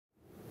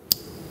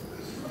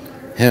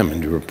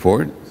Hammond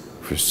Report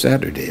for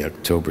Saturday,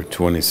 October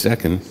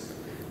 22nd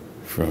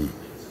from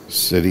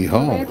City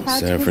Hall,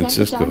 San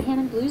Francisco. The Jon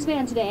Hammond Blues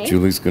Band today.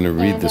 Julie's going to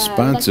read the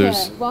sponsors.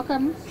 I'd like to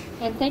welcome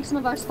and thank some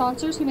of our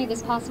sponsors who made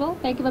this possible.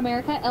 Bank of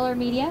America, Eller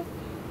Media,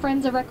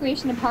 Friends of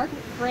Recreation and Park,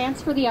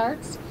 Grants for the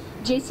Arts,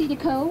 J.C.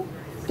 Deco,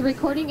 the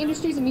Recording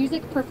Industries and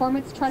Music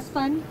Performance Trust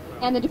Fund,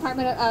 and the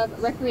Department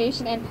of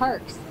Recreation and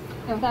Parks.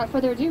 And without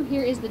further ado,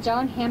 here is the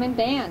Jon Hammond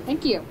Band.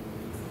 Thank you.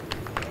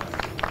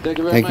 Thank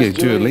you very much,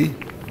 Julie.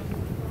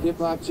 Hip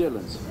Hop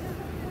Chitlins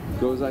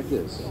goes like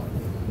this.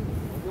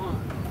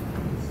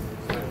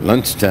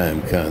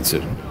 Lunchtime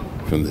concert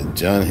from the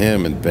Jon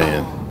Hammond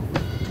Band.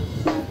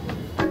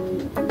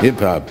 Hip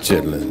Hop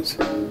Chitlins,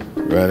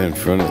 right in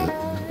front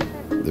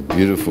of the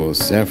beautiful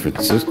San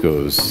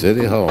Francisco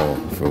City Hall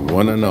for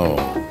one and all.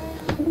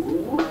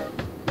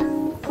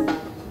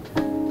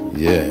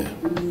 Yeah,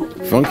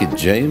 funky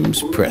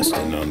James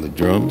Preston on the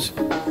drums.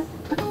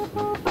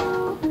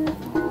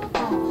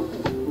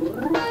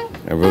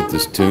 I wrote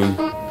this tune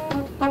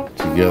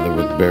together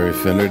with Barry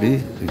Finnerty,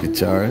 the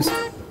guitarist.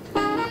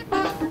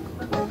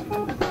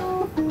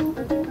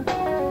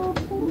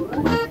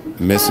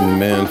 Missing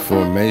Man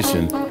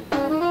formation.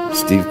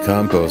 Steve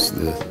Campos,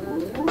 the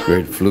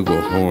great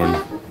flugelhorn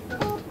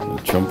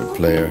and trumpet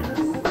player,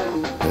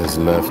 has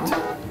left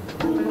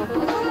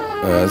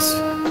us,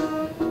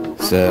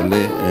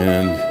 sadly,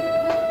 and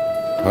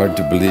hard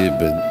to believe,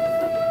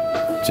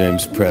 but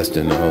James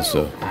Preston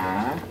also.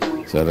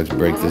 So I'd like to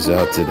break this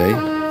out today.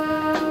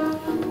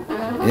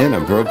 And I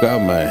broke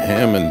out my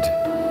Hammond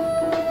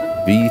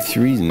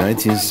B3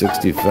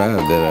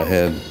 1965 that I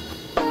had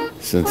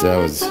since I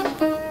was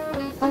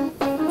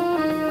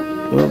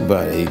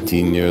about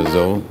 18 years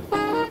old.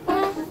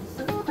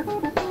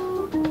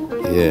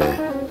 Yeah.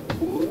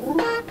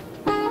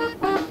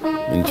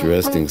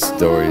 Interesting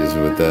stories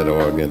with that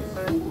organ.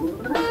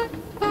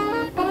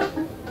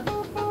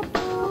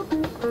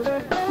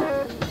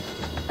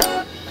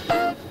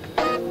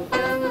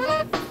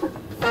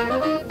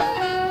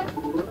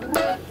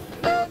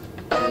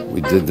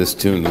 We did this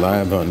tune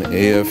live on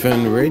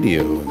AFN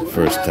radio the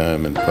first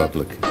time in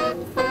public.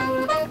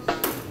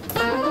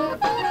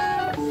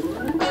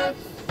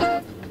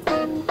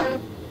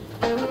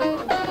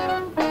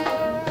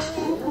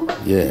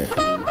 Yeah.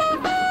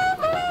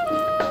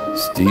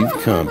 Steve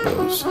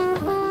Campos.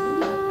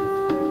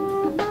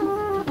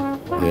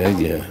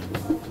 Yeah.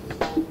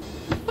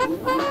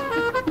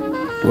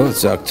 Well,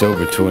 it's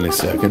October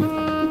 22nd.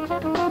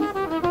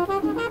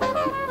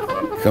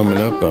 Coming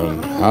up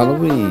on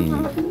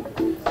Halloween.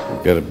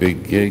 Got a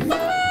big gig.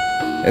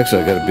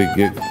 Actually, I got a big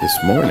gig this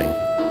morning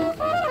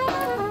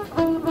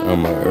on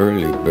my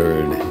early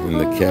bird in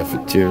the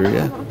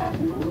cafeteria.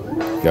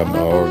 Got my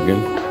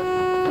organ.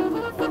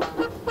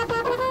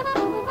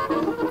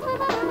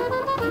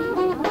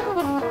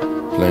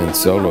 Playing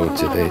solo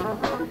today.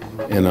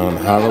 And on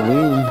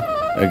Halloween,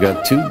 I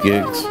got 2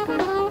 gigs.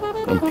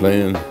 I'm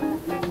playing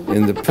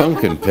in the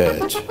pumpkin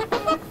patch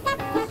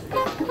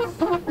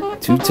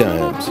 2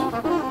 times.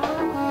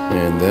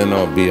 And then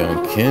I'll be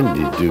on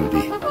candy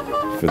duty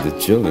for the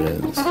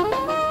children's.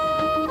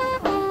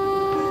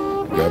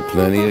 Got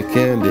plenty of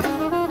candy.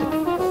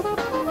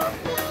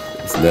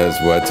 It's nice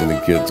watching the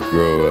kids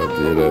grow up,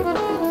 you know.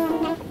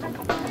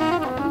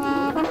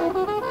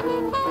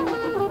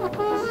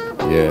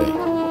 Yeah.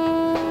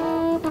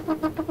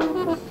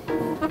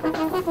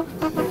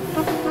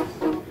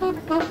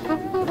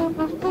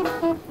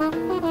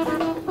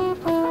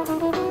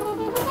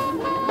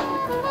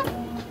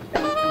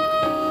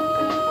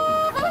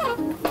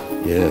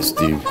 Yeah,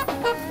 Steve.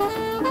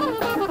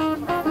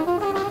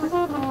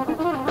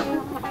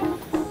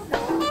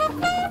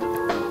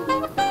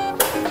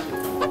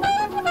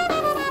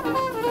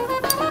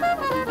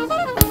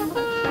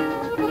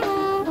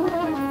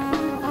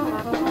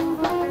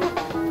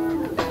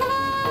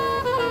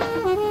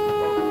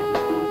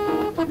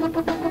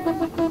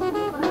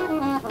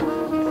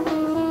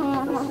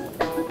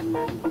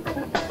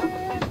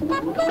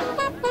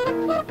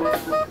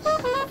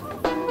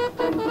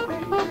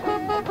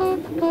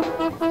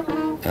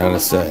 Out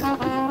of sight.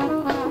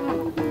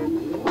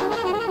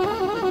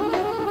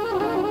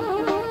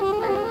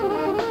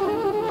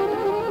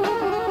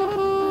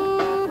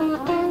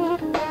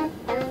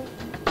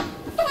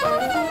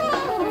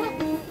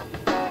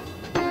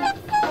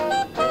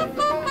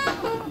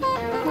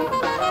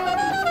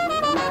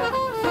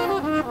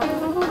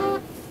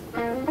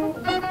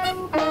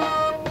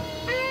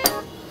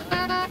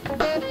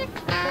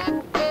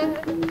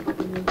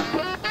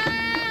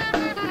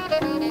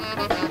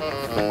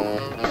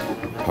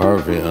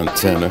 Harvey on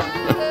tenor. I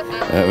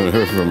haven't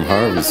heard from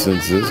Harvey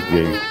since this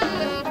gig.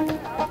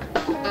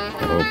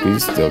 I hope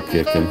he's still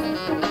kicking.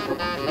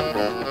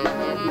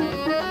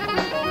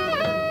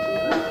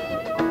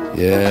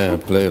 Yeah, I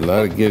played a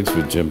lot of gigs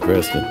with Jim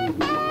Preston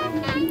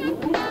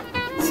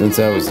since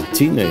I was a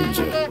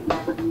teenager.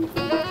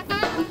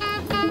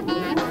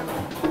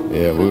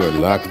 Yeah, we were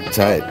locked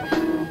tight.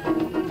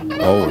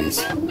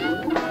 Always.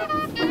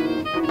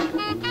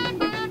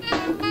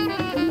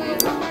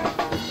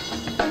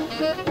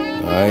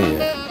 Oh,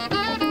 yeah.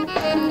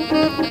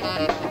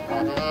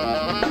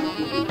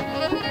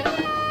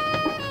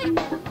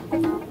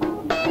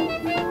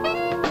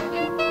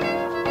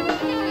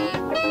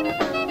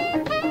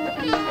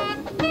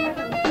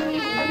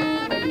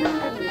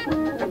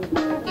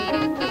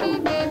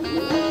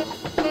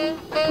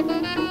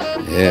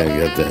 Yeah, I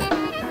got that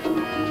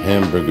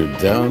hamburger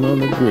down on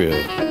the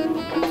grill.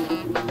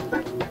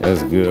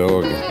 That's a good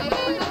organ.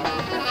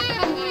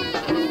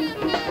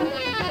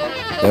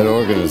 That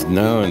organ is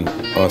now in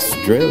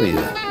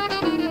Australia.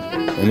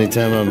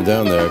 Anytime I'm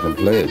down there, I can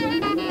play it.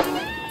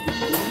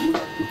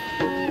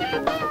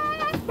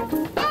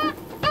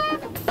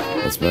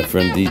 That's my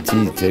friend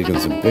DT taking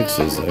some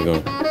pictures. I'm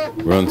gonna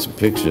run some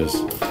pictures.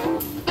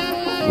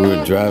 We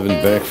were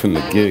driving back from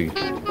the gig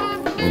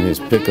in his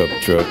pickup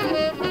truck.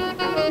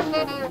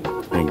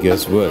 And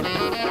guess what?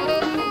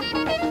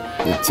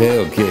 The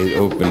tailgate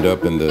opened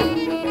up and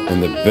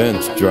the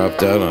bench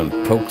dropped out on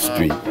Polk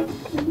Street.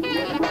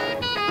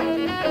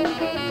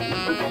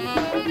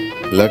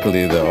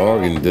 Luckily, the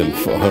organ didn't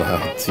fall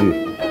out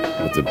too,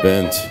 but the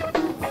bench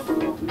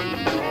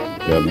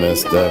got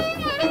messed up.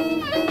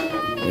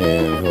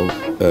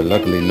 And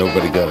luckily,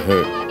 nobody got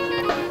hurt.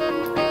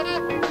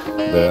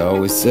 But I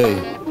always say,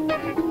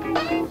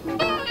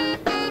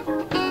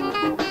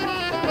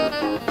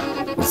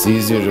 it's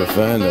easier to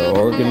find an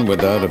organ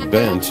without a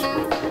bench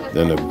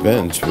than a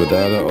bench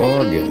without an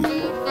organ.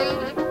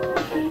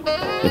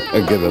 I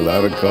get a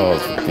lot of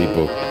calls from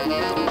people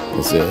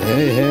that say,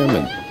 "Hey,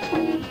 Hammond,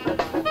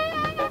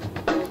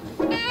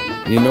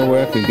 you know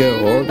where I could get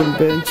an organ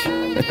bench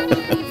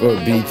for a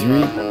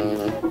B3?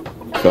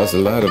 Costs a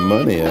lot of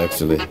money,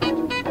 actually."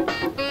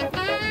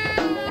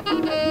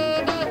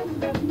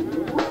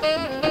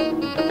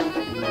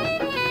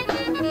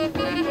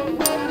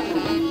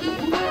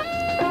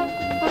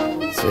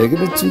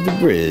 Taking it to the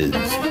bridge.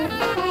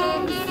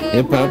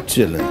 Hip hop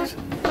chillin'.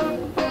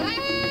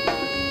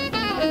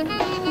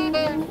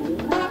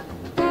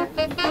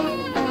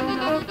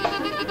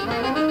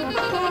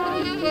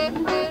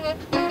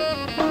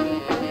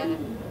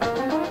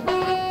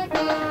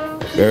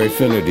 Barry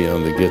Finnerty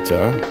on the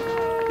guitar.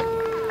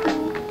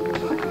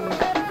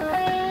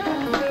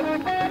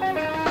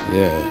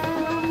 Yeah.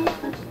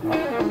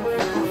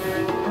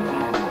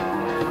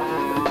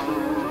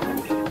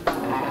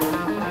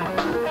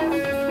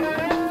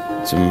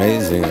 It's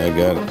amazing. I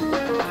got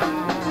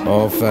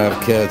all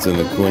 5 cats in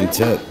the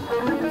quintet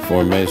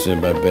formation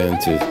in my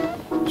band to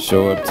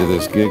show up to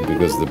this gig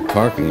because the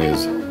parking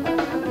is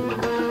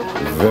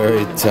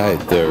very tight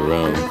there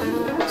around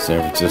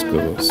San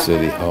Francisco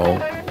City Hall.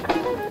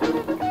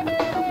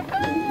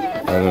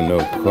 I don't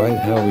know quite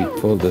how we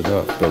pulled it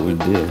off, but we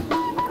did.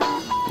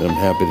 I'm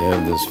happy to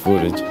have this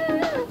footage.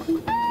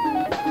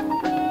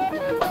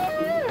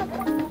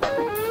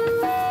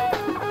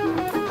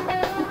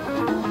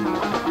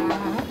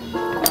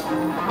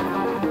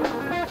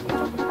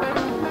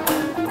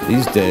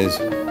 These days,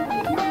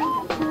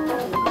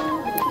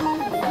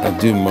 I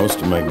do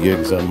most of my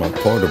gigs on my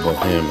portable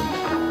Hammond.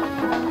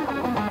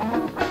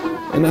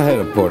 And I had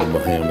a portable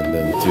Hammond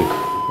then too.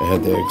 I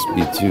had the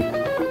XB2,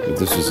 but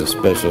this was a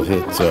special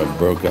hit, so I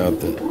broke out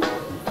the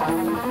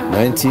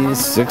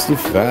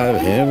 1965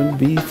 Hammond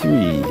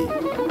B3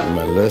 and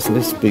my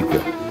Leslie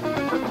speaker.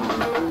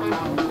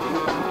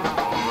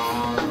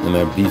 And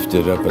I beefed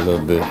it up a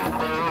little bit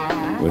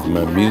with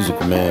my Music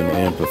Man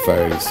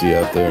amplifier you see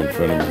out there in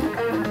front of me.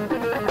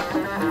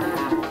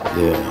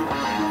 Yeah,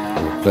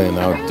 we're playing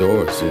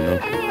outdoors, you know.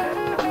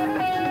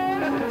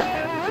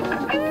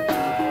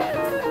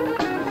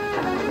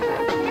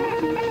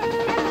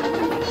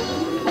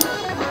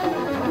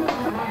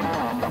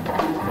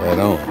 Right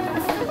on.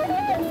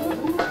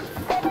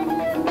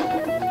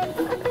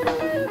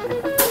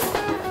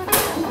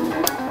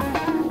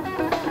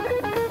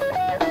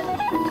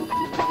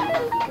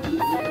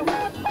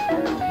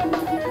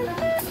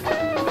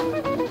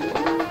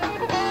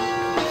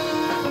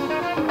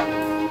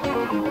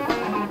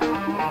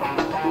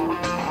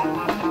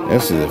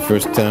 Actually, the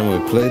first time we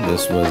played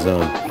this was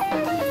on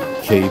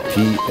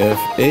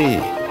KPFA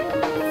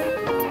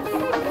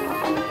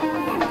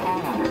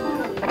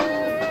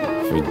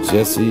for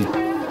Jesse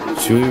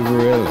Chewy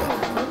Varela.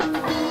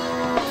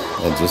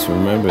 I just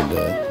remembered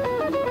that.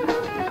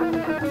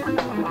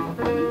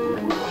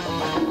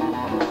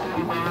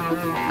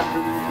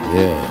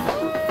 Yeah.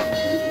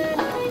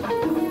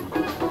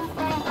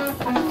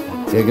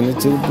 Taking it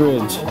to the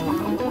bridge.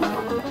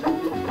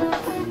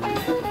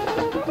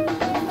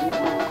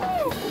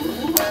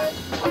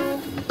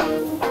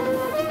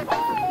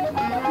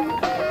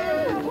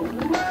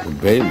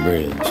 Bay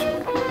Bridge.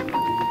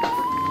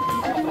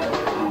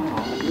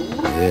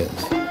 Yes.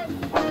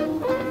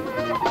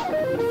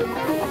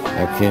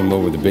 I came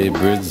over the Bay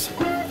Bridge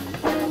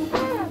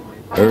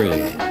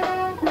early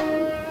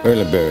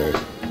bird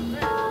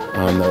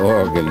on the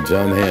organ,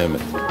 Jon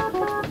Hammond.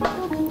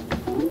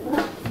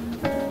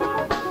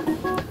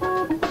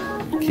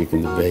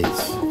 Kicking the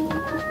bass.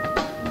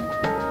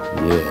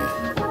 Yeah.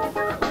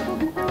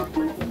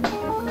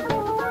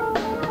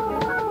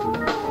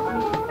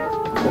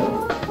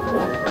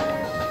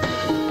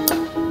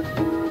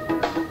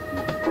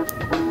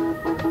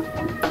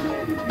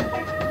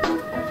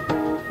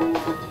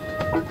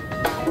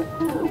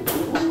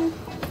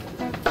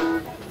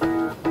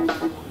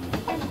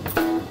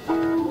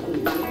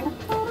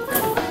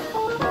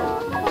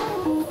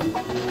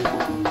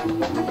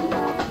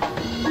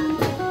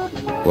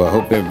 Well, I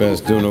hope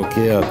everybody's doing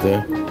okay out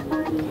there.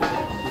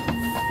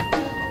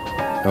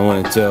 I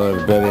want to tell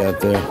everybody out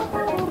there,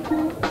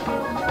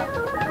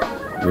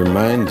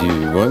 remind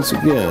you once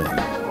again,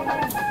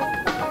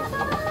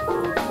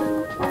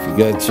 if you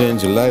got to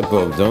change a light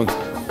bulb, don't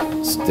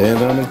stand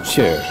on a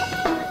chair.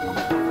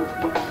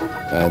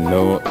 I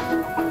know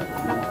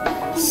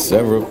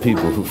several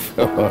people who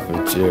fell off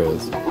of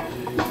chairs.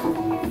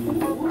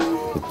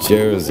 A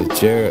chair is a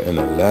chair and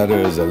a ladder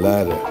is a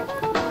ladder.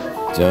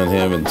 Jon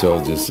Hammond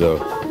told you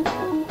so.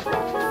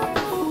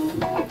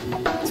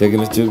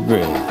 Taking it to the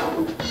brain.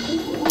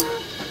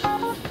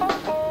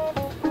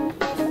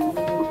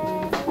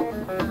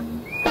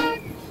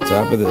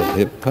 Top of the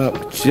hip-hop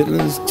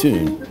chitlins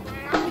tune.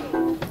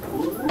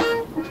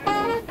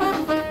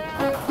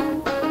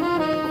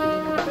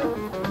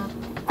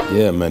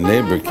 Yeah, my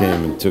neighbor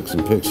came and took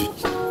some pictures.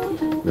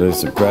 Really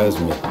surprised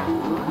me.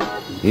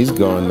 He's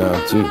gone now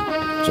too.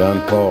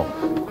 John Paul.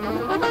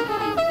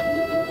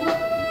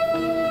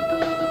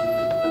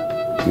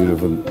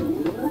 Beautiful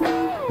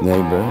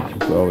neighbor,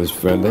 always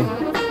friendly.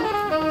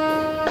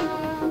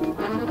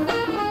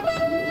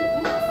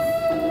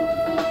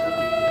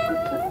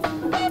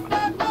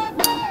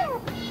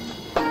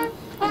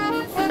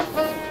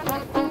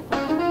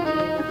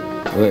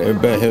 Well,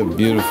 everybody have a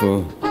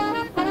beautiful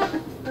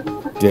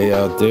day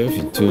out there. If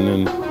you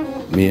tune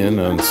me in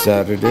on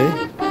Saturday,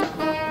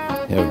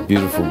 have a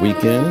beautiful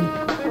weekend.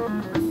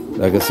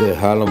 Like I said,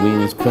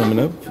 Halloween is coming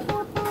up.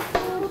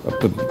 I'm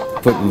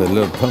putting the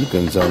little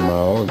pumpkins on my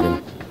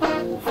organ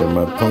for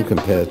my pumpkin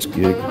patch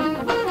gig.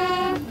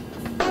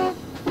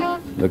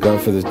 Look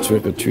out for the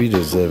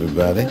trick-or-treaters,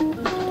 everybody.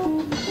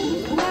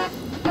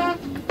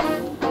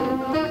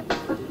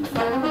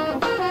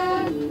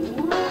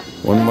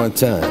 One more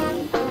time.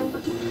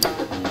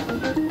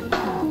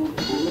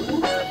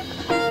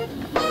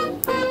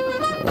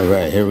 All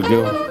right, here we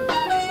go.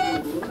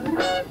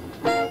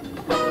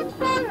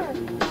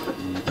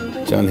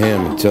 Jon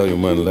Hammond, tell you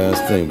one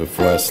last thing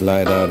before I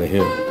slide out of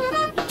here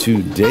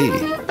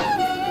today.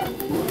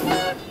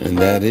 And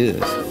that is,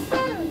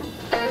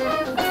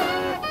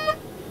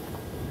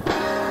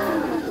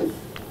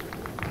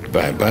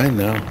 bye-bye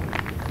now.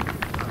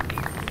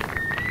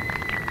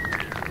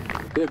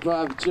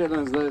 Hip-hop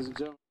chillins, ladies and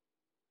gentlemen.